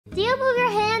Do you move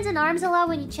your hands and arms a lot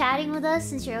when you're chatting with us,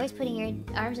 since you're always putting your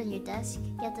arms on your desk?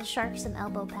 Get the shark some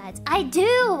elbow pads. I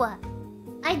do!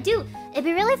 I do! It'd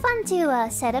be really fun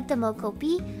to set up the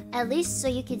Mokopi, at least so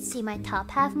you can see my top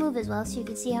half move as well, so you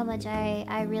can see how much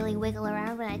I really wiggle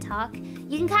around when I talk.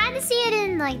 You can kind of see it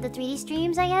in like the 3D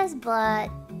streams, I guess, but...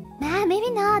 Man, maybe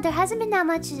not. There hasn't been that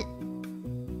much...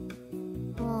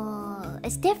 Oh,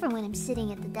 it's different when I'm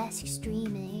sitting at the desk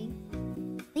streaming.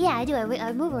 But yeah, I do.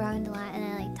 I move around a lot and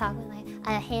I like talk with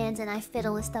my hands and I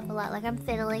fiddle with stuff a lot. Like I'm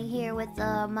fiddling here with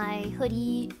my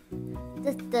hoodie...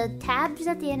 The tabs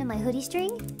at the end of my hoodie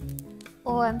string.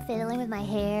 Or I'm fiddling with my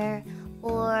hair.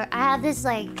 Or I have this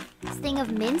like thing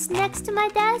of mints next to my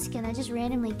desk and I just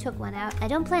randomly took one out. I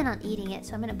don't plan on eating it,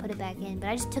 so I'm gonna put it back in. But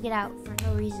I just took it out for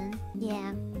no reason.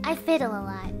 Yeah, I fiddle a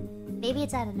lot. Maybe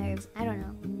it's out of nerves. I don't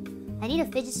know. I need a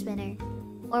fidget spinner.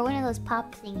 Or one of those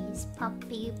pop thingies.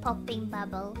 Popping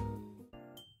bubble.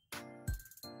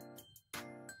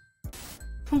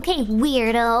 Okay,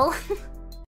 weirdo.